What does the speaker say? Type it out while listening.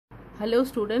Hello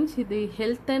students, இது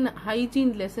health and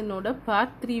hygiene lesson ஓட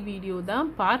part 3 video தான்.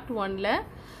 part 1ல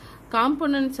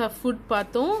components of food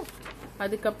பார்த்தோம்.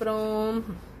 அதுக்கப்புறம்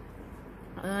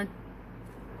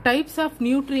types of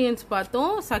nutrients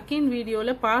பார்த்தோம். second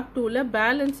வீடியோல part 2ல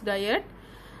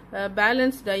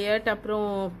balanced diet அப்புறம்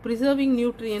preserving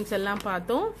nutrients எல்லாம்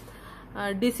பார்த்தோம்.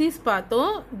 disease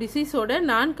பார்த்தோம். disease ஓட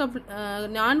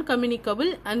non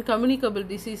communicable and communicable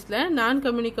diseaseல non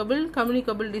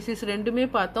communicable disease ரெண்டுமே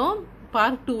பார்த்தோம்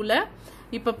part 2ல.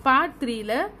 இப்ப part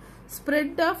 3ல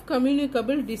spread of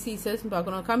communicable diseases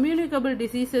பார்க்கறோம். communicable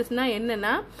diseasesனா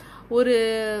என்னன்னா ஒரு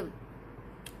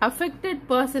affected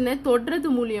person தொடுறது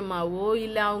மூலமாவோ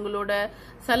இல்ல அவங்களோட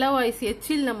சலவாய்ஸ்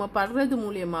எச்சில் நம்ம படுறது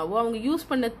மூலமாவோ அவங்க யூஸ்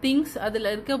பண்ண திங்ஸ்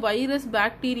அதுல இருக்க வைரஸ்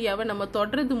பாக்டீரியாவை நம்ம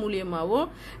தொடுறது மூலமாவோ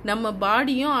நம்ம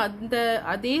பாடியும்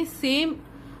அதே சேம்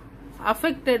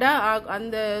அஃபெக்டடா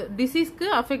அந்த டிசீஸ்க்கு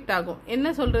அஃபெக்ட் ஆகும்.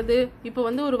 என்ன சொல்றது, இப்போ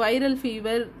ஒரு viral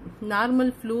fever,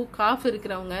 normal flu, cough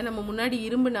இருக்கிறவங்க நம்ம முன்னாடி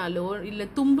இரும்புனாலோ இல்ல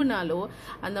தும்புனாலோ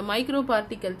அந்த மைக்ரோ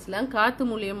பார்ட்டிகல்ஸ்லாம் காத்து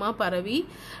மூலியமா பரவி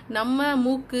நம்ம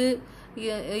மூக்கு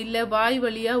இல்ல வாய்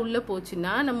வழியா உள்ள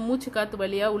போச்சுன்னா, நம்ம மூச்சு காத்து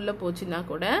வழியா உள்ள போச்சுன்னா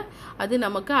கூட அது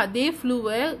நமக்கு அதே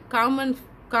ஃப்ளூவை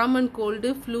காமன் கோல்டு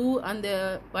ஃப்ளூ அந்த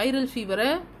வைரல் ஃபீவரை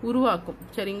உருவாக்கும்.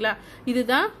 சரிங்களா,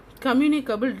 இதுதான்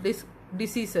கம்யூனிகபிள்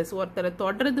டிசீசஸ். ஒருத்தரை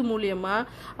தொடறது மூலியமா,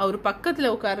 அவர்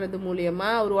பக்கத்துல உட்கார்றது மூலியமா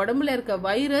அவர் உடம்புல இருக்க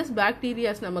வைரஸ்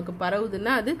பாக்டீரியாஸ் நமக்கு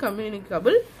பரவுதுன்னா அது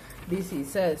கம்யூனிகபிள்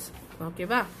டிசீசஸ்.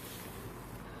 ஓகேவா?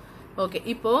 ஓகே,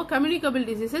 இப்போ கம்யூனிகபிள்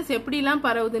டிசீசஸ் எப்படிலாம்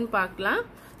பரவுதுன்னு பார்க்கலாம்.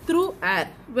 Through air.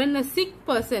 When a sick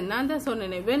person, நான் தான்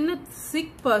சொன்னேனே, when a sick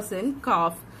person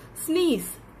cough, sneeze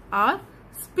or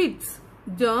spits,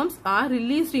 germs are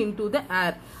released into the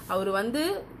air. Our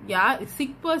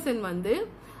sick person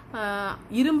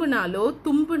இரும்புனாலோ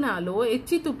தும்புனாலோ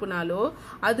எச்சி துப்புனாலோ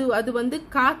அது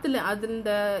காத்துல அந்த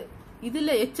இதுல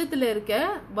எச்சத்துல இருக்க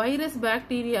வைரஸ்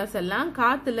பாக்டீரியாஸ் எல்லாம்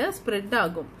காத்துல ஸ்ப்ரெட்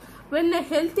ஆகும். When a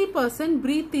healthy person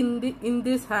breathes in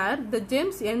this air, the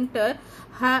germs enter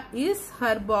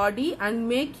her body and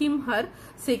make her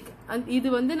sick. இது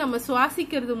நம்ம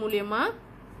சுவாசிக்கிறது மூலமா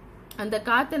அந்த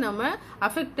காத்தை நம்ம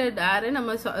அஃபெக்டட் ஏரை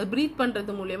நம்ம பிரீத்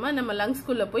பண்றது மூலமா நம்ம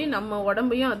லங்ஸ்குள்ள போய் நம்ம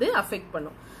உடம்பையும் அது அஃபெக்ட்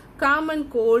பண்ணும். Common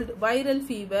gold, viral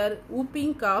fever,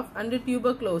 whooping cough and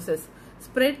tuberculosis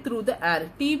spread through the air.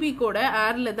 DP கூட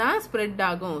ஏர்ல தான் ஸ்ப்ரெட்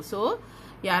ஆகும். சோ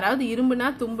யாராவது இரும்புனா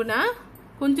தும்புனா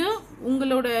கொஞ்சம்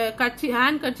உங்களோட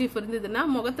ஹேண்ட் கர்ச்சீஃப் இருந்ததுன்னா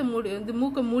முகத்தை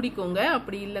மூக்க மூடிக்கோங்க.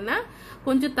 அப்படி இல்லைன்னா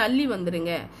கொஞ்சம் தள்ளி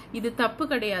வந்துருங்க. இது தப்பு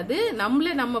கிடையாது.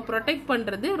 நம்ம ப்ரொடெக்ட்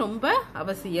பண்றது ரொம்ப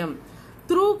அவசியம்.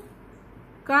 Through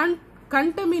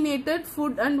contaminated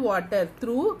food and water.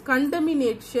 Through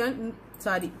contaminated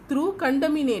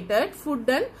food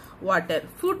and water.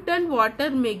 Food and water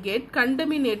may get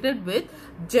contaminated with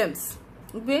germs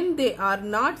when they are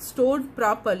not stored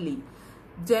properly.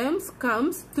 Germs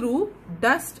comes through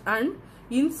dust and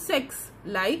insects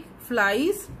like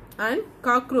flies and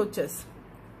cockroaches.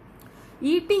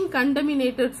 Eating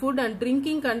contaminated food and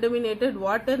drinking contaminated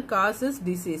water causes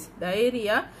disease.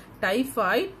 Diarrhea,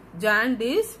 typhoid,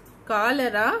 jaundice,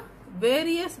 cholera,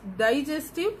 various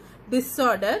digestive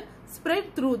disorder spread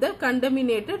through the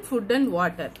contaminated food and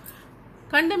water.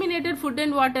 கண்டமினேட்டட் food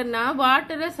and வாட்டர்னா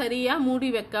வாட்டரை சரியா மூடி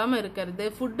வைக்காம இருக்கிறது,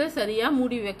 ஃபுட்டை சரியா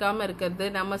மூடி வைக்காம இருக்கிறது,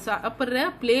 நம்ம சாப்பிட்ற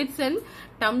பிளேட்ஸ் அண்ட்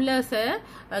டம்ளர்ஸ,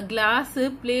 கிளாஸ்,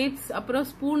 பிளேட்ஸ், அப்புறம்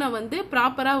ஸ்பூனை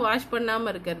ப்ராப்பரா வாஷ் பண்ணாம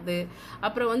இருக்கிறது,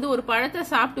 அப்புறம் ஒரு பழத்தை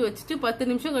சாப்பிட்டு வச்சுட்டு 10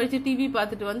 நிமிஷம் கழிச்சு டிவி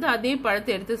பார்த்துட்டு அதே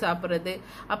பழத்தை எடுத்து சாப்பிட்றது.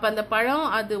 அப்ப அந்த பழம்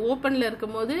அது ஓப்பன்ல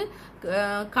இருக்கும் போது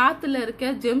காத்துல இருக்க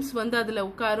ஜெம்ஸ் அதுல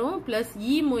உட்காரும், பிளஸ்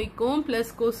மொய்க்கும்,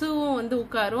 பிளஸ் கொசுவும்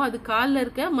உட்காரும். அது காலில்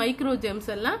இருக்க மைக்ரோ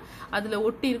ஜெம்ஸ் எல்லாம் அதுல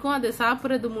ஒட்டி இருக்கும். அதை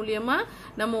சாப்பிடுறது மூலியமா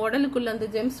நம்ம உடலுக்குள்ள அந்த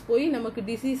ஜெம்ஸ் போய் நமக்கு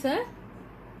டிசீஸ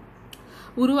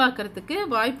உருவாக்குறதுக்கு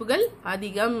வாய்ப்புகள்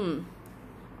அதிகம்.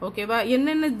 ஓகேவா?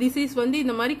 என்னென்ன டிசீஸ்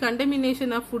இந்த மாதிரி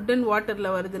கண்டமினேஷன் ஆஃப் ஃபுட் அண்ட்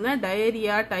வாட்டர்ல வருதுன்னா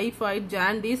diarrhoea, typhoid,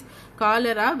 jaundice,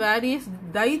 cholera, various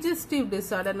digestive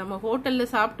disorder. நம்ம ஹோட்டல்ல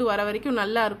சாப்பிட்டு வர வரைக்கும்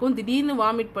நல்லா இருக்கும், திடீர்னு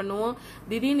வாமிட் பண்ணுவோம்,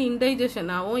 திடீர்னு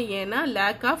இன்டைஜஷன் ஆகும். ஏன்னா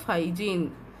லேக் ஆஃப் ஹைஜீன்.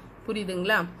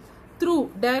 புரியுதுங்களா? Through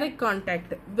direct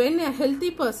contact. When a healthy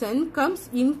person comes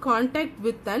in contact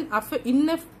with an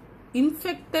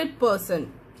infected person.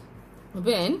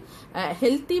 When a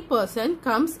healthy person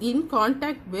comes in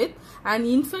contact with an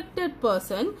infected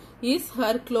person, is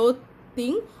her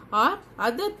clothing or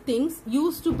other things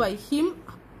used by him,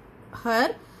 her,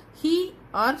 he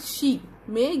or she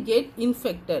may get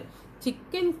infected.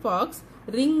 Chickenpox,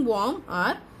 ringworm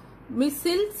or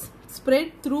measles spread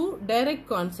through direct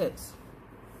contacts.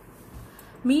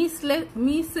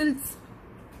 measles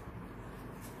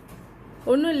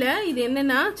ஒன்றும் இல்லை, இது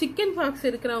என்னன்னா chicken box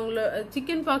இருக்கிறவங்கள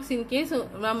chicken box in case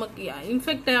நமக்கு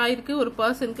infect ஆயிருக்கு ஒரு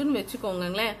பர்சனுக்குன்னு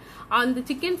வச்சுக்கோங்களேன். அந்த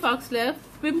சிக்கன் பாக்ஸ்ல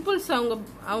பிம்பிள்ஸ்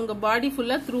அவங்க பாடி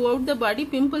ஃபுல்லா through out the body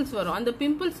pimples வரும். அந்த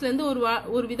பிம்பிள்ஸ்ல இருந்து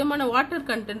ஒரு விதமான வாட்டர்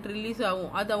கண்டென்ட் ரிலீஸ்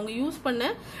ஆகும். அது அவங்க யூஸ்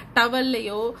பண்ண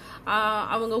டவல்லையோ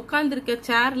அவங்க உட்கார்ந்துருக்க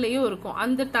சேர்லயோ இருக்கும்.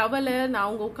 அந்த டவலை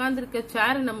அவங்க உட்கார்ந்துருக்க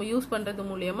சேரை நம்ம யூஸ் பண்றது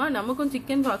மூலியமா நமக்கும்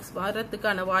சிக்கன் பாக்ஸ்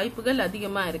வர்றதுக்கான வாய்ப்புகள்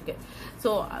அதிகமா இருக்கு.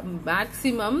 ஸோ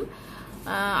மேக்சிமம்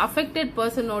அஃபெக்டட்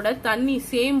பர்சனோட தண்ணி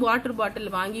சேம் வாட்டர் பாட்டில்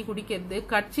வாங்கி குடிக்கிறது,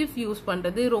 கர்ச்சீஃப் யூஸ்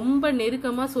பண்றது, ரொம்ப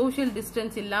நெருக்கமா சோஷியல்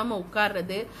டிஸ்டன்ஸ் இல்லாம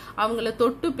உட்கார்றது, அவங்கள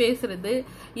தொட்டு பேசுறது,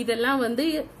 இதெல்லாம் வந்து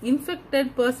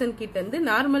இன்ஃபெக்டட் பர்சன் கிட்ட இருந்து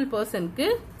நார்மல் பர்சனுக்கு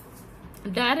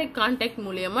டைரக்ட் கான்டாக்ட்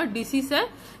மூலியமா டிசீஸை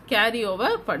கேரி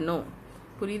ஓவர் பண்ணும்.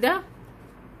 புரியுதா?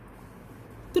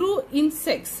 Through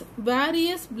insects,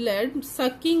 various blood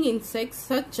sucking insects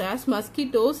such as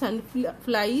mosquitoes and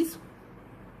flies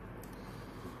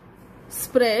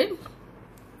spread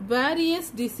various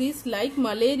diseases like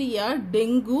malaria,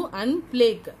 dengue and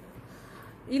plague.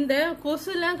 இந்த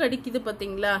கொசுலாம் கடிக்குது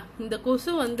பாத்தீங்களா? இந்த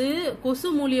கொசு வந்து கொசு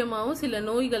மூலியமாவும் சில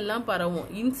நோய்கள்லாம் பரவும்.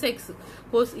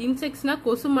 இன்செக்ட்ஸ்னா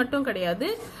கொசு மட்டும் கிடையாது,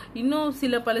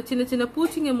 இன்னும் பல சின்ன சின்ன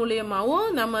பூச்சிங்க மூலியமாவும்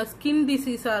நம்ம ஸ்கின்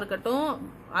டிசீஸா இருக்கட்டும்,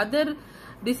 அதர்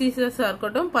டிசீசஸா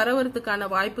இருக்கட்டும் பரவறதுக்கான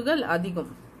வாய்ப்புகள்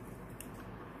அதிகம்.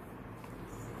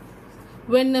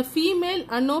 When a female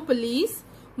Anopheles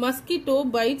mosquito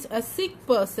bites a sick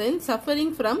person suffering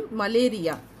from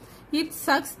malaria, it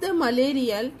sucks the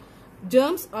malarial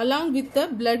germs along with the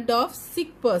blood of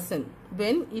sick person.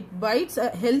 When it bites a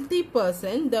healthy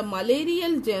person, the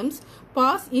malarial germs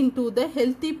pass into the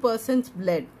healthy person's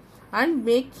blood and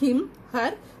make him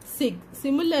her sick.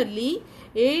 Similarly,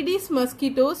 Aedes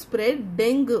mosquitoes spread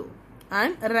dengue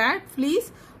and rat fleas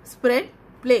spread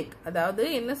plague. அதாவது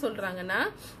என்ன சொல்றாங்கன்னா,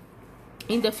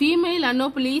 இந்த female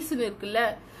அனோபலிஸ் இருக்குல்ல,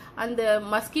 அந்த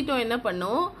mosquito என்ன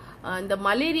பண்ணும், இந்த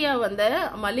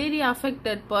malaria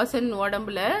affected person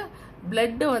உடம்புல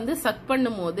பிளட் வந்து சக்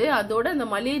பண்ணும் போது அதோட அந்த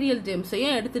மலேரியல்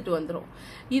ஜெம்ஸையும் எடுத்துட்டு வந்துடும்.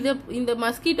 இந்த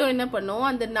மஸ்கிட்டோ என்ன பண்ணும்,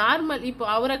 அந்த நார்மல் இப்போ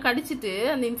அவரை கடிச்சிட்டு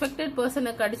அந்த இன்ஃபெக்டட்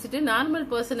பர்சனை கடிச்சிட்டு நார்மல்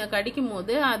பர்சனை கடிக்கும்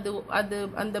போது அது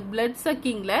அந்த பிளட்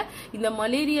சக்கிங்ல இந்த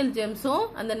மலேரியல் ஜெம்ஸும்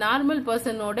அந்த நார்மல்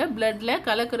பர்சனோட பிளட்ல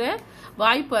கலக்கிற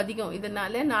வாய்ப்பு அதிகம்.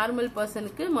 இதனால நார்மல்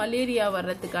பர்சனுக்கு மலேரியா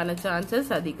வர்றதுக்கான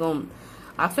சான்சஸ் அதிகம்.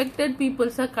 அஃபெக்டட்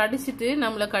பீப்புள்ஸை கடிச்சிட்டு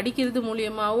நம்மளை கடிக்கிறது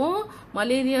மூலியமாவும்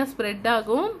மலேரியா ஸ்ப்ரெட்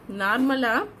ஆகும்.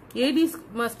 நார்மலா ஏடிஸ்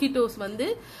மஸ்கிட்டோஸ் வந்து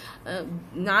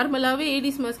நார்மலாவே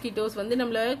ஏடிஸ் மஸ்கிட்டோஸ் வந்து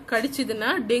நம்மள கடிச்சதுன்னா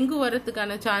டெங்கு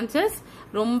வரதுக்கான சான்சஸ்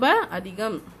ரொம்ப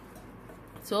அதிகம்.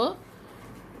 ஸோ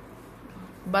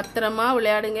பத்திரமா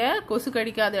விளையாடுங்க, கொசு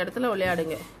கடிக்காத இடத்துல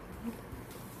விளையாடுங்க.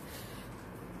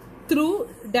 த்ரூ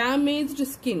டேமேஜ்டு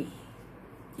ஸ்கின்,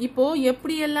 இப்போ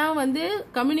எப்படியெல்லாம் வந்து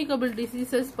கம்யூனிகபிள்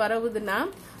டிசீசஸ் பரவுதுன்னா,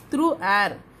 த்ரூ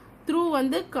ஏர், த்ரூ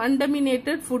வந்து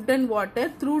கண்டமினேட்டட் food and water,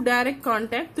 through direct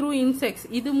contact, through insects,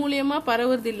 இது மூலியமா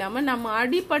பரவுறது இல்லாம நம்ம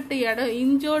அடிப்பட்ட இடம்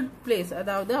இன்ஜோர்ட் பிளேஸ்,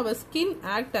 அதாவது அவர் skin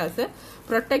act as a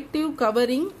protective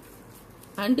covering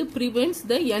and பிரிவென்ட்ஸ்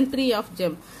the entry of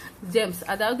gems.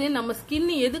 அதாவது நம்ம ஸ்கின்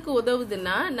எதுக்கு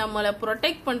உதவுதுன்னா, நம்மளை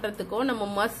ப்ரொடெக்ட் பண்றதுக்கோ நம்ம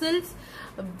மசில்ஸ்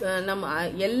நம்ம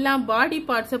எல்லா பாடி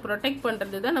பார்ட்ஸை ப்ரொடெக்ட்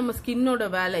பண்றது தான் நம்ம ஸ்கின்னோட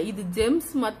வேலை. இது ஜெம்ஸ்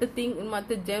மற்ற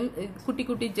குட்டி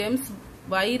குட்டி ஜெம்ஸ்,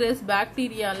 வைரஸ்,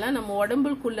 பாக்டீரியாலாம் நம்ம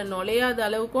உடம்புக்குள்ள நுழையாத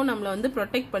அளவுக்கும் நம்மளை வந்து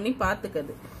ப்ரொடெக்ட் பண்ணி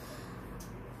பார்த்துக்குது.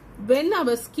 When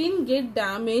our skin get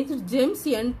damaged, germs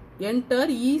enter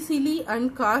easily and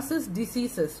causes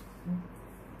diseases.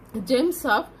 Germs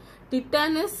of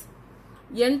tetanus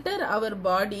enter our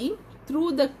body through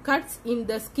the cuts in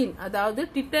the skin. அதாவது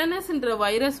டிட்டானஸ்ன்ற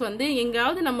வைரஸ் வந்து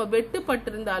எங்கேயாவது நம்ம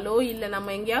வெட்டுப்பட்டிருந்தாலோ இல்ல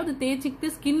நம்ம எங்கேயாவது தேய்ச்சிக்கிட்டு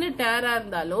ஸ்கின் டேரா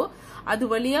இருந்தாலோ அது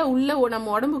வழியா உள்ள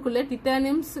நம்ம உடம்புக்குள்ள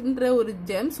டிட்டானம்ஸ்ன்ற ஒரு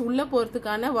ஜெம்ஸ் உள்ள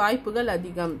போறதுக்கான வாய்ப்புகள்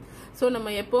அதிகம். ஸோ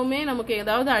நம்ம எப்பவுமே நமக்கு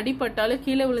ஏதாவது அடிபட்டாலோ,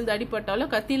 கீழே விழுந்து அடிபட்டாலோ,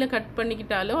 கத்தியில கட்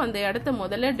பண்ணிக்கிட்டாலோ அந்த இடத்த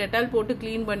முதல்ல டெட்டால் போட்டு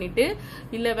கிளீன் பண்ணிட்டு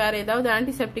இல்ல வேற ஏதாவது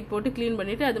ஆன்டிசெப்டிக் போட்டு கிளீன்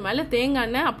பண்ணிட்டு அது மேல தேங்காய்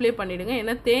எண்ணெய் அப்ளை பண்ணிடுங்க.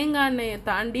 ஏன்னா தேங்காய் எண்ணெயை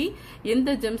தாண்டி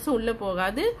எந்த ஜெம்ஸும் உள்ள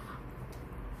போகாது.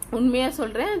 உண்மையா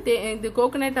சொல்றேன், இந்த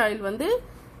கோகனட் ஆயில் வந்து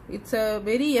it's a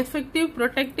very effective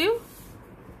protective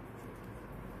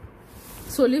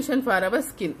solution for our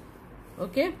skin.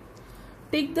 Okay,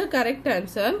 take the correct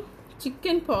answer.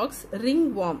 Chicken pox,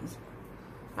 ringworms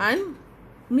and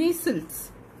measles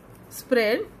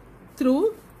spread through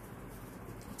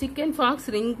chicken pox,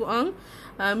 ringworm,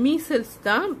 measles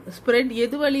தான் ஸ்ப்ரெட்.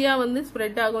 எது வழியா வந்து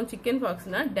ஸ்ப்ரெட் ஆகும் சிக்கன்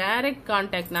பாக்ஸ்னா டைரக்ட்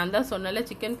கான்டாக்ட். நான் தான் சொன்னல,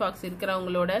 chicken box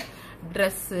இருக்கிறவங்களோட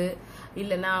dress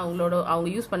இல்லைன்னா அவங்க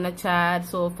யூஸ் பண்ண சேர்,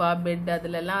 சோஃபா, பெட்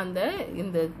அதுலலாம்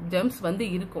இந்த ஜெம்ஸ் வந்து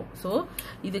இருக்கும். ஸோ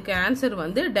இதுக்கு ஆன்சர்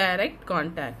வந்து direct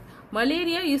contact.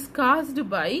 Malaria is caused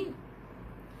by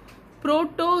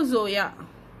புரோட்டோசோயா.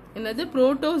 என்னது?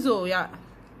 புரோட்டோசோயா.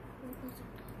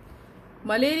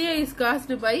 Malaria is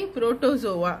caused by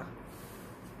protozoa.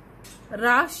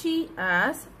 Rashi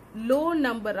has low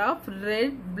number of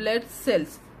red blood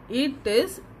cells.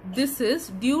 This is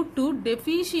due to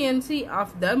deficiency of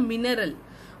the mineral.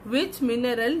 Which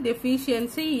mineral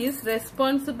deficiency is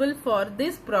responsible for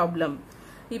this problem?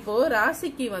 இப்போ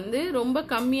ராசிக்கு வந்து ரொம்ப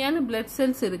கம்மியான blood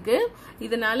cells இருக்கு.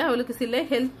 இதனால அவளுக்கு சில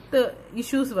health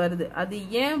issues வருது. அது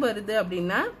ஏன் வருது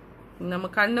அப்படின்னா, நம்ம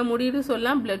கண்ணை மூடிட்டு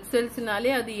சொல்லலாம் பிளட் செல்ஸ்னாலே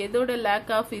அது எதோட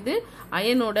லேக் ஆஃப், இது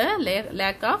அயனோட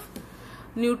லேக் ஆஃப்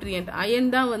நியூட்ரியன்ட். அயன்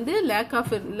தான் வந்து லேக்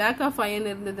ஆஃப் அயன்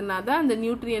இருந்ததுன்னா தான் அந்த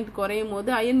நியூட்ரியன்ட் குறையும் போது,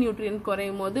 அயன் நியூட்ரியன்ட்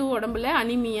குறையும் போது உடம்புல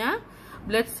அனிமியா,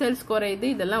 பிளட் செல்ஸ் குறையுது,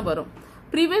 இதெல்லாம் வரும்.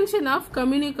 Prevention of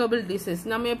communicable disease.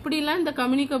 நம்ம எப்படிலாம் இந்த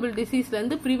கம்யூனிகபிள் டிசீஸ்ல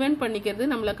இருந்து ப்ரிவென்ட் பண்ணிக்கிறது,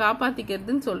 நம்மளை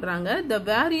காப்பாத்திக்கிறதுன்னு சொல்றாங்க. The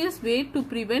various way to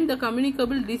prevent the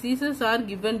communicable diseases R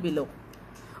given below.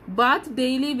 Bath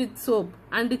daily with soap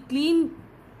and clean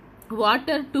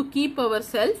water to keep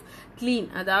ourselves clean.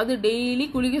 அதாவது டெய்லி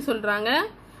குளிக்க சொல்றாங்க,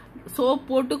 சோப்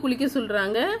போட்டு குளிக்க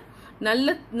சொல்றாங்க,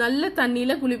 நல்ல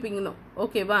தண்ணியில குளிப்பிக்கணும்.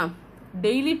 ஓகேவா?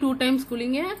 டெய்லி 2 times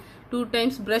குளிங்க, 2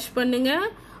 times பிரஷ் பண்ணுங்க,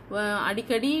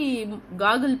 அடிக்கடி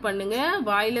காகல் பண்ணுங்க,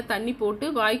 வாயில தண்ணி போட்டு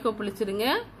வாய் கொப்பளிச்சிருங்க.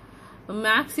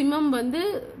 மேக்சிமம் வந்து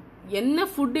என்ன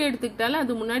ஃபுட் எடுத்துக்கிட்டாலும்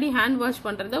அது முன்னாடி ஹேண்ட் வாஷ்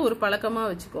பண்றத ஒரு பழக்கமா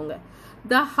வச்சுக்கோங்க.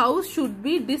 The house should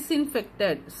be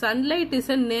disinfected. Sunlight is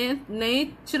a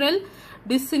natural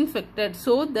disinfectant.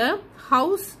 So the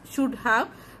house should have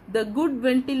the good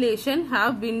ventilation,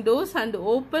 have windows and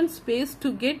open space to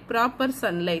get proper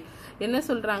sunlight. என்ன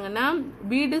சொல்றாங்கன்னா,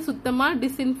 வீடு சுத்தமா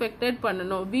டிஸ்இன்ஃபெக்டட்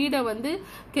பண்ணணும். வீடை வந்து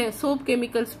சோப்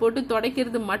கெமிக்கல்ஸ் போட்டு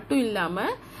துடைக்கிறது மட்டும் இல்லாம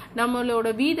நம்மளோட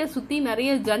வீடை சுத்தி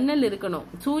நிறைய ஜன்னல் இருக்கணும்.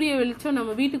 சூரிய வெளிச்சம்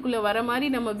நம்ம வீட்டுக்குள்ள வர மாதிரி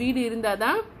நம்ம வீடு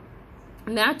இருந்தாதான்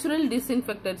நேச்சுரல்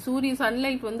டிஸ்இன்ஃபெக்டட். சூரிய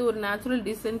சன்லைட் வந்து ஒரு நேச்சுரல்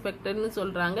டிஸ்இன்ஃபெக்டட்னு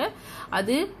சொல்றாங்க.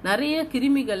 அது நிறைய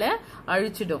கிருமிகளை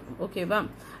அழிச்சிடும். ஓகேவா?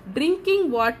 Drinking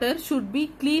water should be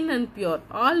clean and pure.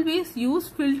 Always use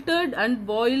filtered and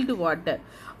boiled water.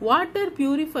 Water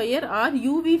purifier R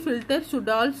UV filter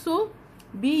should also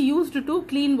be used to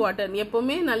clean water.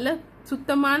 எப்பவுமே நல்ல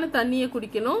சுத்தமான தண்ணியை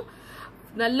குடிக்கணும்,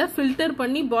 நல்லா ஃபில்டர்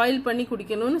பண்ணி பாயில் பண்ணி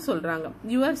குடிக்கணும்னு சொல்றாங்க.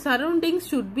 Your surroundings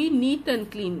should be NEET and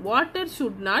clean. Water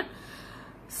should not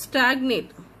stagnate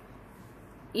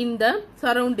in the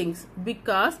surroundings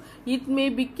because it may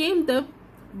become the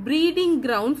breeding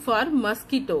ground for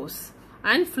mosquitoes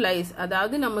and flies.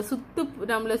 அதாவது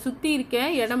நம்மள சுத்தி இருக்க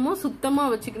இடமும் சுத்தமா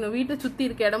வச்சுக்கணும், வீட்டை சுத்தி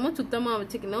இருக்க இடமும் சுத்தமா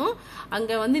வச்சுக்கணும்.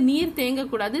 அங்க வந்து நீர் தேங்க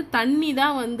கூடாது. தண்ணி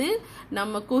தான் வந்து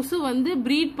நம்ம கொசு வந்து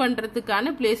பிரீட்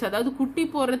பண்றதுக்கான பிளேஸ், அதாவது குட்டி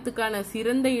போடுறதுக்கான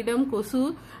சிறந்த இடம் கொசு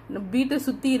வீட்டை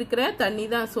சுத்தி இருக்கிற தண்ணி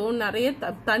தான். சோ நிறைய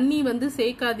தண்ணி வந்து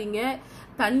சேர்க்காதீங்க,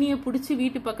 தண்ணியை பிடிச்சி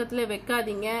வீட்டு பக்கத்துல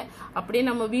வைக்காதீங்க. அப்படியே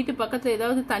நம்ம வீட்டு பக்கத்துல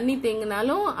ஏதாவது தண்ணி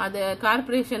தேங்கினாலும் அதை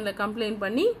கார்பரேஷன்ல கம்ப்ளைண்ட்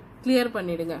பண்ணி கிளியர்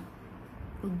பண்ணிடுங்க.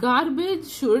 Garbage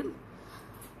should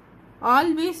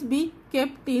always be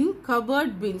kept in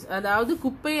covered bins. அதாவது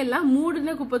குப்பையெல்லாம்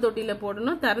மூடின குப்பை தொட்டியில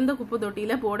போடணும், திறந்த குப்பை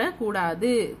தொட்டியில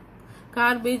போடக்கூடாது.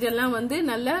 கார்பேஜ் எல்லாம் வந்து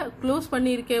நல்லா க்ளோஸ்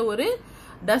பண்ணியிருக்க ஒரு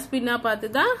டஸ்ட்பின்னா பார்த்து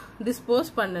தான் டிஸ்போஸ்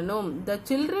பண்ணணும். The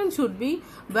children should be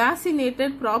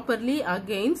vaccinated properly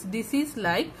against disease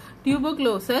like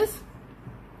tuberculosis,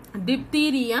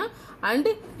 diphtheria and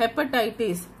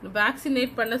hepatitis.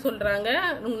 Vaccinate பண்ண சொல்றாங்க.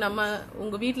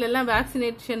 உங்க வீட்ல எல்லாம்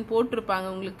வேக்சினேஷன் போட்டிருப்பாங்க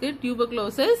உங்களுக்கு.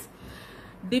 டியூபர்குலோசிஸ்,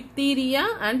 டிப்தீரியா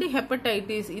அண்ட்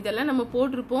ஹெப்படைட்டிஸ் இதெல்லாம் நம்ம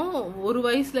போட்டிருப்போம். ஒரு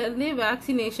வயசுல இருந்தே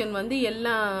வேக்சினேஷன் வந்து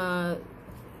எல்லா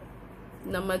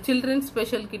நம்ம சில்ட்ரன்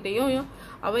ஸ்பெஷல் கிட்டையும்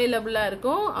அவைலபிளா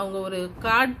இருக்கும். அவங்க ஒரு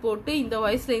கார்டு போட்டு இந்த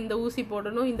வயசுல இந்த ஊசி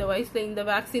போடணும், இந்த வயசுல இந்த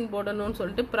வேக்சின் போடணும்னு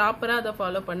சொல்லிட்டு ப்ராப்பரா அதை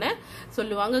ஃபாலோ பண்ண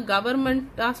சொல்லுவாங்க.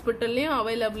 கவர்மெண்ட் ஹாஸ்பிட்டல்லையும்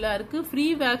அவைலபிளா இருக்கு, ஃப்ரீ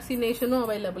வேக்சினேஷனும்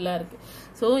அவைலபிளா இருக்கு.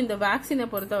 ஸோ இந்த வேக்சினை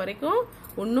பொறுத்த வரைக்கும்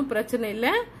ஒன்றும் பிரச்சனை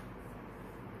இல்லை,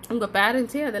 உங்க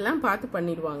பேரண்ட்ஸே அதெல்லாம் பார்த்து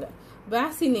பண்ணிடுவாங்க.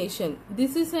 Vaccination,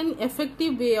 this is an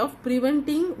effective way of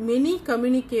preventing many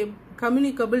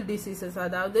communicable diseases.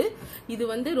 அதாவது இது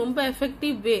வந்து ரொம்ப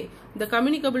எஃபெக்டிவ் வே. இந்த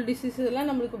கம்யூனிகபிள் டிசீசஸ் எல்லாம்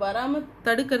நம்மளுக்கு வராம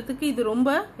தடுக்கிறதுக்கு இது ரொம்ப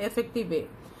effective way.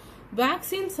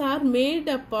 Vaccines R made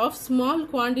up of small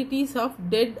quantities of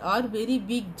dead are very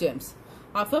weak germs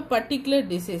of a particular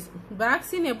disease.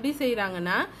 Vaccine எப்படி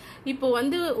செய்யறாங்கன்னா, இப்போ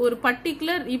வந்து ஒரு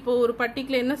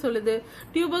பர்டிகுலர் என்ன சொல்லுது,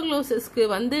 டியூபர்குலோசிஸ்க்கு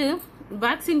வந்து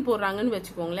வேக்சின் போடுறாங்கன்னு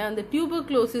வச்சுக்கோங்களேன். அந்த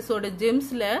டியூபர்குலோசிஸோட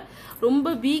ஜெம்ஸ்ல ரொம்ப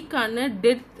வீக்கான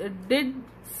டெட்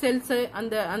செல்ஸ்,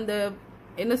 அந்த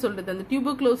என்ன சொல்றது, அந்த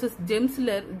டியூபர்குலோசிஸ்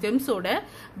ஜெம்ஸோட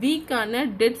வீக்கான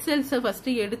டெட் செல்ஸை ஃபர்ஸ்ட்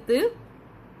எடுத்து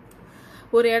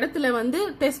ஒரு இடத்துல வந்து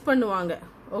டெஸ்ட் பண்ணுவாங்க.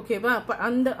 ஓகேவா?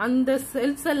 அந்த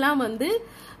செல்ஸ் எல்லாம் வந்து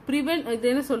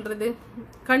என்ன சொல்றது,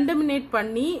 கண்டமினேட்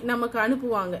பண்ணி நமக்கு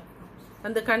அனுப்புவாங்க.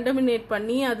 அந்த கண்டமினேட்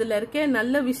பண்ணி அதுல இருக்க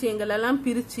நல்ல விஷயங்கள் எல்லாம்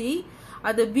பிரிச்சு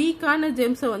அது வீக்கான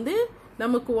ஜெம்ஸை வந்து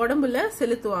நமக்கு உடம்புல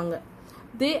செலுத்துவாங்க.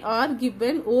 They are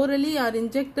given orally or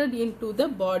injected into the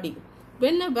body.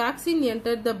 When a vaccine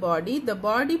entered the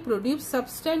body produces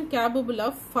substance capable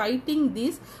of fighting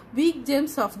these weak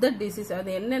germs of the disease. அது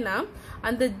என்னன்னா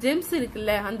அந்த ஜெம்ஸ்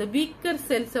இருக்குல்ல, அந்த வீக்கர்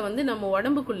செல்ஸை வந்து நம்ம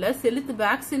உடம்புக்குள்ள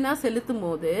வேக்சினா செலுத்தும்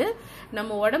போது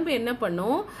நம்ம உடம்பு என்ன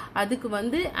பண்ணும், அதுக்கு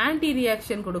வந்து ஆன்டி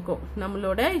ரியாக்ஷன் கொடுக்கும்.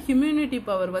 நம்மளோட இம்யூனிட்டி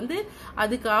பவர் வந்து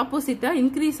அதுக்கு ஆப்போசிட்டா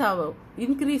இன்க்ரீஸ்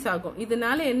ஆகும்.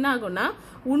 இதனால என்ன ஆகும்னா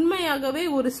உண்மையாகவே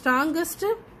ஒரு ஸ்ட்ராங்கஸ்ட்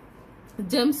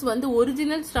ஜெம்ஸ் வந்து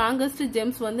ஒரிஜினல் ஸ்ட்ராங்கஸ்ட்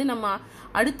ஜெம்ஸ் வந்து நம்ம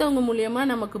அடுத்தவங்க மூலியமா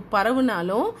நமக்கு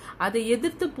பரவுனாலும் அதை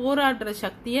எதிர்த்து போராடுற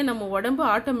சக்தியை நம்ம உடம்பு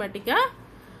ஆட்டோமேட்டிக்கா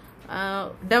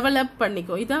டெவலப்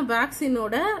பண்ணிக்கும். இதான்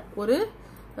வேக்சினோட ஒரு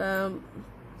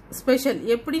ஸ்பெஷல்.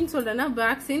 எப்படின்னு சொல்றேன்னா,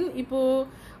 வேக்சின் இப்போ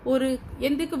ஒரு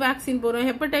எதுக்கு வேக்சின் போறோம்,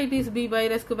 ஹெப்படைட்டிஸ் பி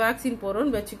வைரஸ்க்கு வேக்சின்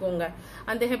போறோம்னு வச்சுக்கோங்க.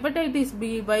 அந்த ஹெப்படைட்டிஸ்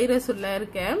பி வைரஸ்ல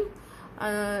இருக்க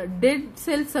டெட்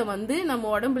செல்ஸை வந்து நம்ம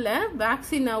உடம்புல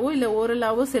வேக்சினாவோ இல்ல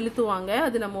ஓரலாவோ செலுத்துவாங்க.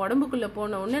 அது நம்ம உடம்புக்குள்ள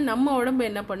போன உடனே நம்ம உடம்பு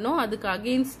என்ன பண்ணும், அதுக்கு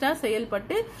அகெயின்ஸ்டா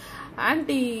செயல்பட்டு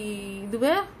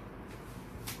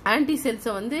ஆன்டி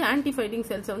செல்ஸை வந்து ஆன்டி ஃபைட்டிங்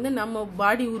செல்ஸை வந்து நம்ம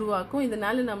பாடி உருவாக்கும்.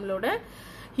 இதனால நம்மளோட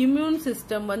இம்யூன்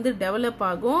சிஸ்டம் வந்து டெவலப்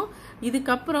ஆகும்.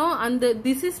 இதுக்கப்புறம் அந்த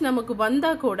டிசீஸ் நமக்கு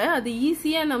வந்தா கூட அது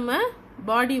ஈஸியா நம்ம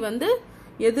பாடி வந்து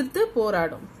எதிர்த்து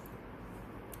போராடும்.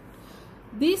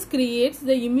 This creates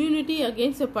the immunity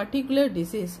against a particular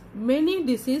disease. Many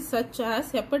diseases such as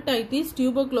hepatitis,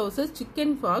 tuberculosis,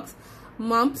 chickenpox,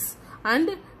 mumps and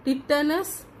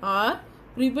tetanus are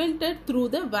prevented through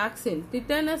the vaccine.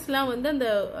 Tetanusலாம் வந்து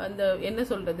அந்த என்ன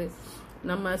சொல்றது,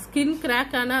 நம்ம ஸ்கின்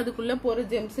கிராக் ஆனா அதுக்குள்ள போற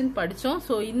ஜெம்ஸ்ன்னு படிச்சோம்.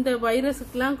 ஸோ இந்த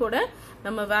வைரஸுக்குலாம் கூட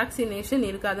நம்ம வேக்சினேஷன்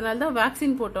இருக்கு. அதனால தான்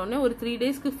வேக்சின் போட்டோன்னே ஒரு 3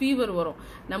 டேஸ்க்கு ஃபீவர் வரும்.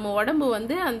 நம்ம உடம்பு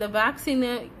வந்து அந்த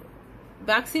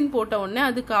வேக்சின் போட்ட உடனே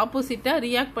அதுக்கு ஆப்போசிட்டா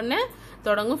ரியாக்ட் பண்ண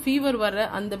தொடங்கும். ஃபீவர் வர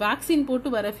அந்த வேக்சின் போட்டு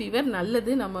வர ஃபீவர்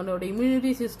நல்லது, நம்மளோட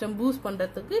இம்யூனிட்டி சிஸ்டம் பூஸ்ட்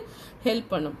பண்றதுக்கு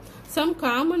ஹெல்ப் பண்ணும். Some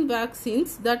common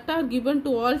vaccines that R given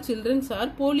to all children's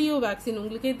R polio vaccine.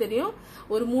 உங்களுக்கே தெரியும்,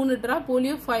 ஒரு 3 டிராப்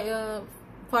போலியோ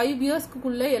 5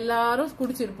 இயர்ஸ்க்குள்ள எல்லாரும்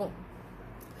குடிச்சிருப்போம்.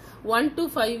 1 to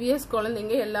 5 இயர்ஸ்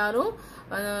குழந்தைங்க எல்லாரும்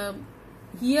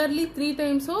இயர்லி 3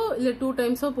 டைம்ஸோ இல்ல 2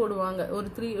 டைம்ஸோ போடுவாங்க. ஒரு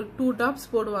 2 டாப்ஸ்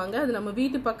போடுவாங்க. அது நம்ம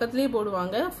வீட்டு பக்கத்திலே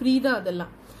போடுவாங்க, ஃப்ரீ தான்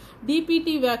அதெல்லாம்.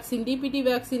 டிபிடி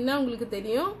வேக்சின்னா உங்களுக்கு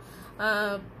தெரியும்,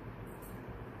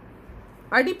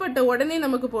 அடிப்பட்ட உடனே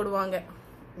நமக்கு போடுவாங்க.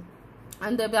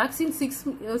 அந்த வேக்சின்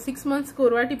 6 மந்த்ஸ்க்கு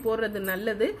ஒரு வாட்டி போடுறது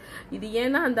நல்லது. இது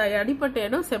ஏன்னா அந்த அடிப்பட்ட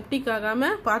இடம் செப்டிக்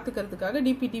ஆகாம பாத்துக்கிறதுக்காக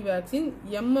DBT vaccine.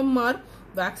 MMR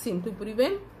vaccine to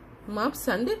prevent muffs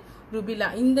and ருபிலா,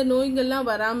 இந்த நோய்கள்லாம்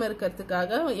வராம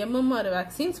இருக்கிறதுக்காக MMR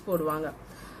வேக்சின்ஸ் போடுவாங்க.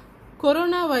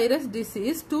 Corona virus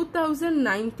disease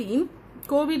 2019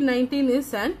 COVID-19 is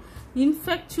an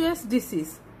infectious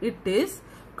disease. It is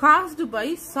caused by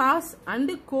SARS and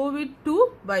COVID-2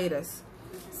 virus.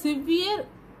 Severe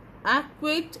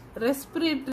acute respiratory